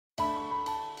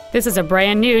This is a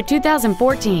brand new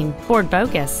 2014 Ford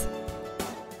Focus.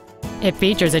 It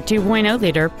features a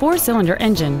 2.0-liter four-cylinder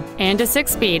engine and a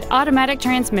 6-speed automatic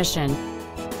transmission.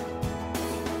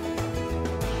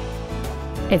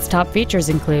 Its top features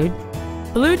include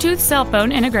Bluetooth cell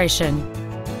phone integration,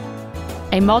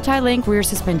 a multi-link rear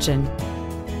suspension,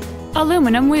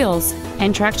 aluminum wheels,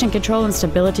 and traction control and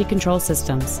stability control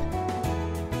systems.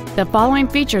 The following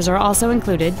features are also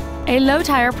included: a low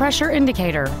tire pressure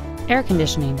indicator, air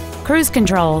conditioning, cruise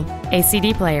control, a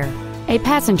CD player, a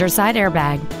passenger side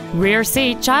airbag, rear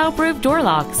seat child-proof door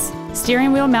locks,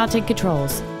 steering wheel mounted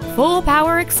controls, full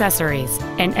power accessories,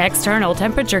 an external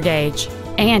temperature gauge,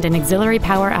 and an auxiliary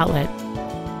power outlet.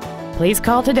 Please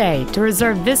call today to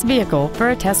reserve this vehicle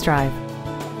for a test drive.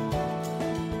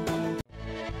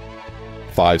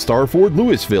 5-Star Ford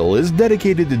Lewisville is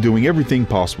dedicated to doing everything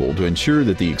possible to ensure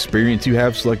that the experience you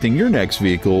have selecting your next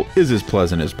vehicle is as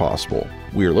pleasant as possible.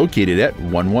 We are located at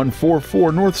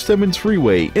 1144 North Stemmons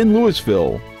Freeway in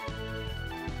Lewisville.